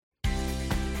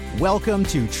Welcome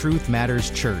to Truth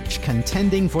Matters Church,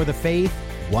 contending for the faith,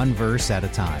 one verse at a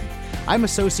time. I'm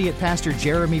Associate Pastor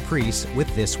Jeremy Priest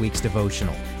with this week's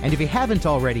devotional. And if you haven't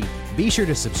already, be sure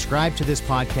to subscribe to this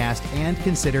podcast and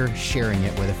consider sharing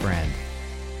it with a friend.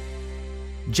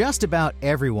 Just about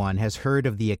everyone has heard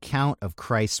of the account of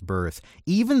Christ's birth,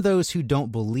 even those who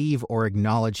don't believe or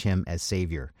acknowledge him as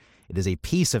Savior. It is a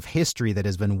piece of history that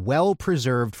has been well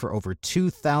preserved for over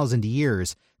 2,000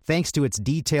 years, thanks to its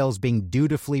details being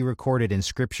dutifully recorded in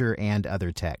Scripture and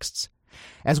other texts.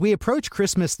 As we approach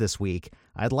Christmas this week,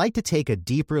 I'd like to take a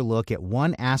deeper look at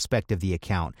one aspect of the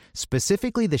account,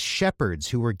 specifically the shepherds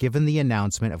who were given the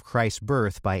announcement of Christ's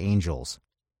birth by angels.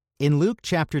 In Luke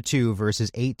chapter 2,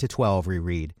 verses 8 to 12, we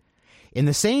read, "In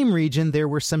the same region there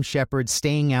were some shepherds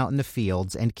staying out in the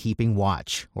fields and keeping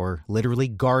watch, or literally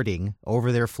guarding,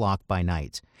 over their flock by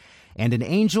night. And an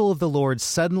angel of the Lord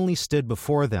suddenly stood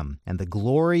before them, and the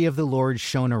glory of the Lord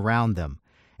shone around them,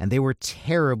 and they were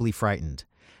terribly frightened.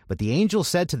 But the angel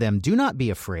said to them, 'Do not be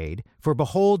afraid, for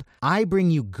behold, I bring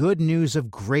you good news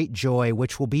of great joy,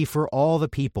 which will be for all the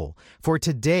people. For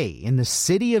today, in the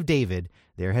city of David,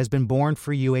 there has been born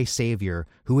for you a Savior,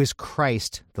 who is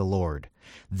Christ the Lord.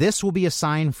 This will be a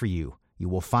sign for you. You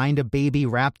will find a baby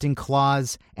wrapped in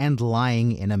cloths and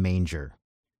lying in a manger.'"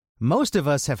 Most of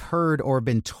us have heard or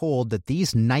been told that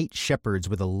these night shepherds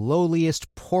were the lowliest,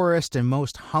 poorest, and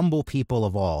most humble people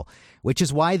of all, which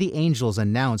is why the angels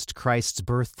announced Christ's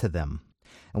birth to them.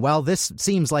 And while this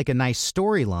seems like a nice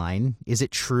storyline, is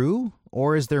it true,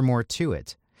 or is there more to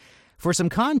it? For some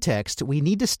context, we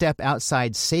need to step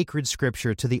outside sacred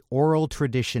scripture to the oral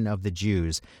tradition of the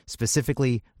Jews,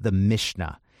 specifically the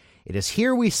Mishnah. It is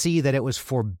here we see that it was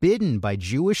forbidden by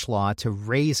Jewish law to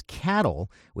raise cattle,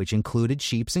 which included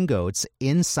sheep and goats,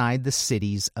 inside the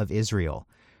cities of Israel.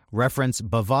 Reference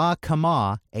Bava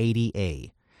Kama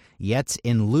 80a. Yet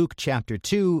in Luke chapter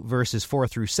 2, verses 4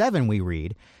 through 7, we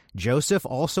read, "Joseph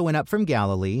also went up from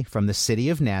Galilee, from the city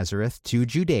of Nazareth to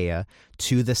Judea,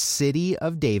 to the city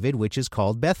of David, which is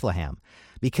called Bethlehem,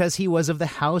 because he was of the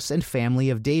house and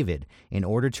family of David, in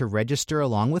order to register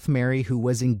along with Mary, who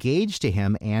was engaged to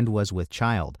him and was with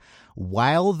child.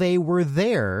 While they were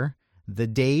there, the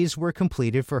days were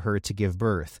completed for her to give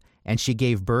birth. And she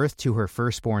gave birth to her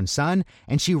firstborn son,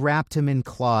 and she wrapped him in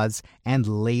cloths and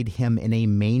laid him in a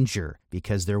manger,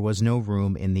 because there was no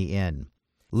room in the inn."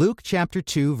 Luke chapter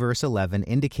 2, verse 11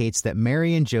 indicates that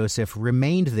Mary and Joseph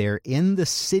remained there in the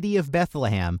city of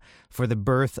Bethlehem for the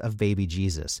birth of baby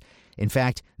Jesus. In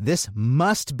fact, this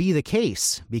must be the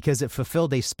case because it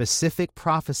fulfilled a specific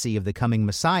prophecy of the coming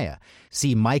Messiah.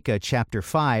 See Micah chapter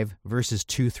 5, verses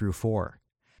 2 through 4.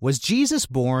 Was Jesus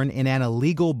born in an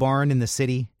illegal barn in the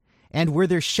city? And were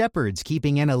there shepherds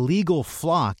keeping an illegal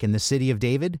flock in the city of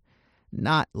David?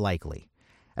 Not likely.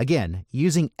 Again,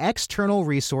 using external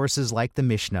resources like the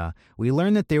Mishnah, we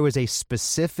learn that there was a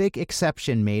specific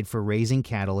exception made for raising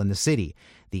cattle in the city,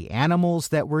 the animals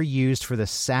that were used for the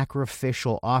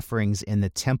sacrificial offerings in the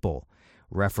temple.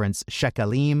 Reference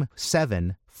Shekalim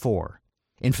 7:4.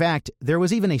 In fact, there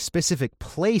was even a specific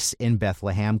place in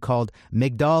Bethlehem called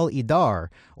Migdal Idar,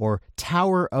 or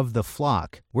Tower of the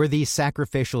Flock, where these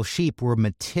sacrificial sheep were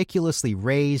meticulously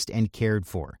raised and cared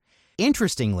for.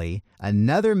 Interestingly,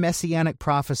 another messianic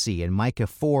prophecy in Micah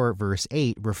 4, verse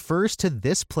 8, refers to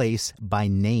this place by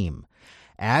name.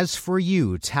 "As for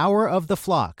you, Tower of the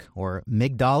Flock, or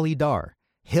Migdal Idar,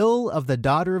 Hill of the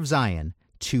Daughter of Zion,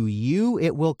 to you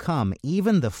it will come,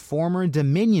 even the former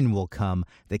dominion will come,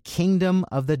 the kingdom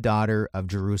of the daughter of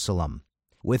Jerusalem."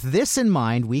 With this in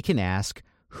mind, we can ask,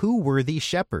 who were these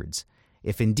shepherds?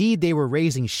 If indeed they were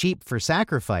raising sheep for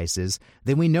sacrifices,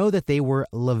 then we know that they were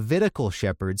Levitical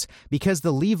shepherds because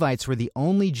the Levites were the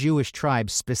only Jewish tribe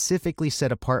specifically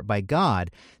set apart by God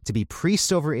to be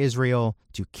priests over Israel,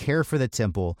 to care for the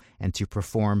temple, and to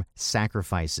perform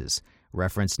sacrifices.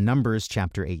 Reference Numbers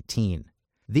chapter 18.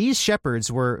 These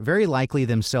shepherds were very likely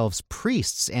themselves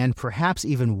priests and perhaps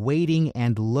even waiting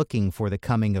and looking for the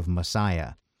coming of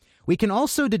Messiah. We can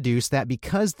also deduce that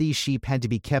because these sheep had to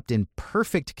be kept in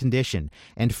perfect condition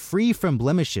and free from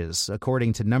blemishes,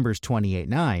 according to Numbers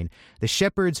 28:9, the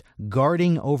shepherds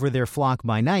guarding over their flock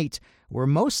by night were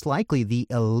most likely the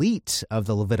elite of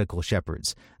the Levitical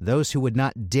shepherds, those who would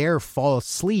not dare fall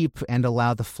asleep and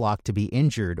allow the flock to be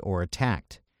injured or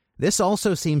attacked. This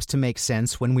also seems to make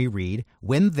sense when we read,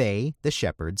 "When they, the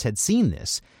shepherds, had seen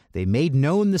this, they made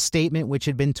known the statement which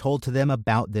had been told to them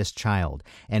about this child,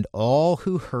 and all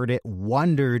who heard it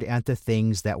wondered at the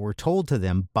things that were told to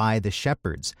them by the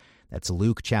shepherds." That's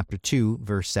Luke chapter 2,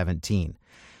 verse 17.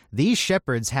 These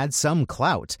shepherds had some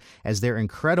clout, as their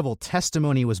incredible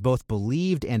testimony was both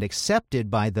believed and accepted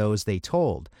by those they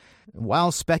told.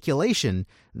 while speculation,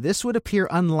 this would appear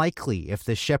unlikely if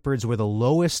the shepherds were the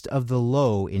lowest of the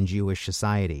low in Jewish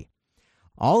society.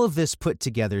 All of this put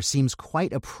together seems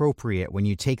quite appropriate when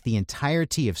you take the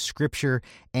entirety of Scripture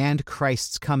and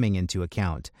Christ's coming into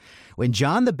account. When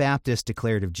John the Baptist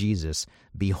declared of Jesus,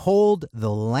 "Behold, the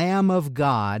Lamb of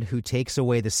God who takes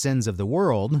away the sins of the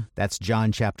world," that's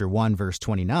John chapter 1, verse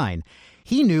 29,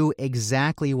 he knew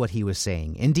exactly what he was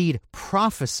saying, indeed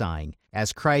prophesying,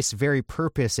 as Christ's very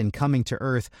purpose in coming to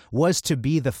earth was to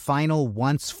be the final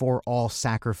once-for-all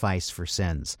sacrifice for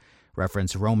sins.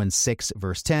 Reference Romans 6,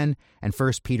 verse 10, and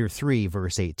 1 Peter 3,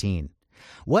 verse 18.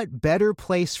 What better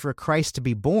place for Christ to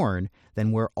be born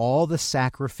than where all the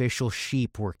sacrificial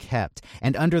sheep were kept,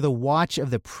 and under the watch of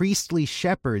the priestly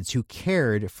shepherds who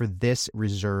cared for this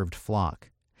reserved flock?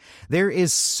 There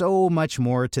is so much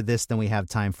more to this than we have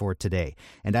time for today,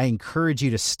 and I encourage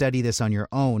you to study this on your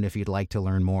own if you'd like to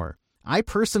learn more. I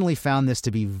personally found this to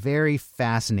be very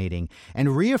fascinating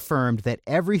and reaffirmed that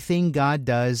everything God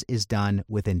does is done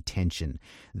with intention.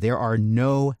 There are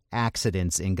no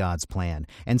accidents in God's plan,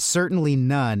 and certainly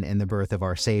none in the birth of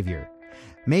our Savior.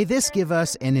 May this give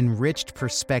us an enriched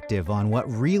perspective on what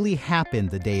really happened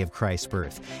the day of Christ's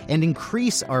birth, and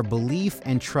increase our belief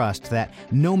and trust that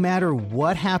no matter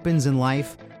what happens in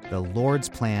life, the Lord's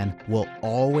plan will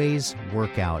always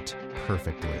work out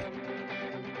perfectly.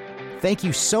 Thank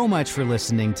you so much for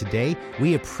listening today.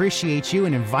 We appreciate you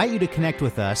and invite you to connect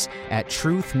with us at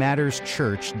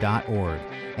truthmatterschurch.org.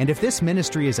 And if this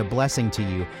ministry is a blessing to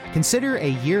you, consider a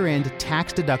year-end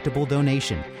tax-deductible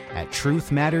donation at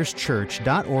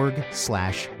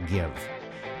truthmatterschurch.org/give.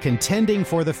 Contending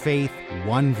for the faith,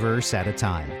 one verse at a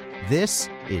time. This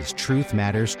is Truth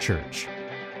Matters Church.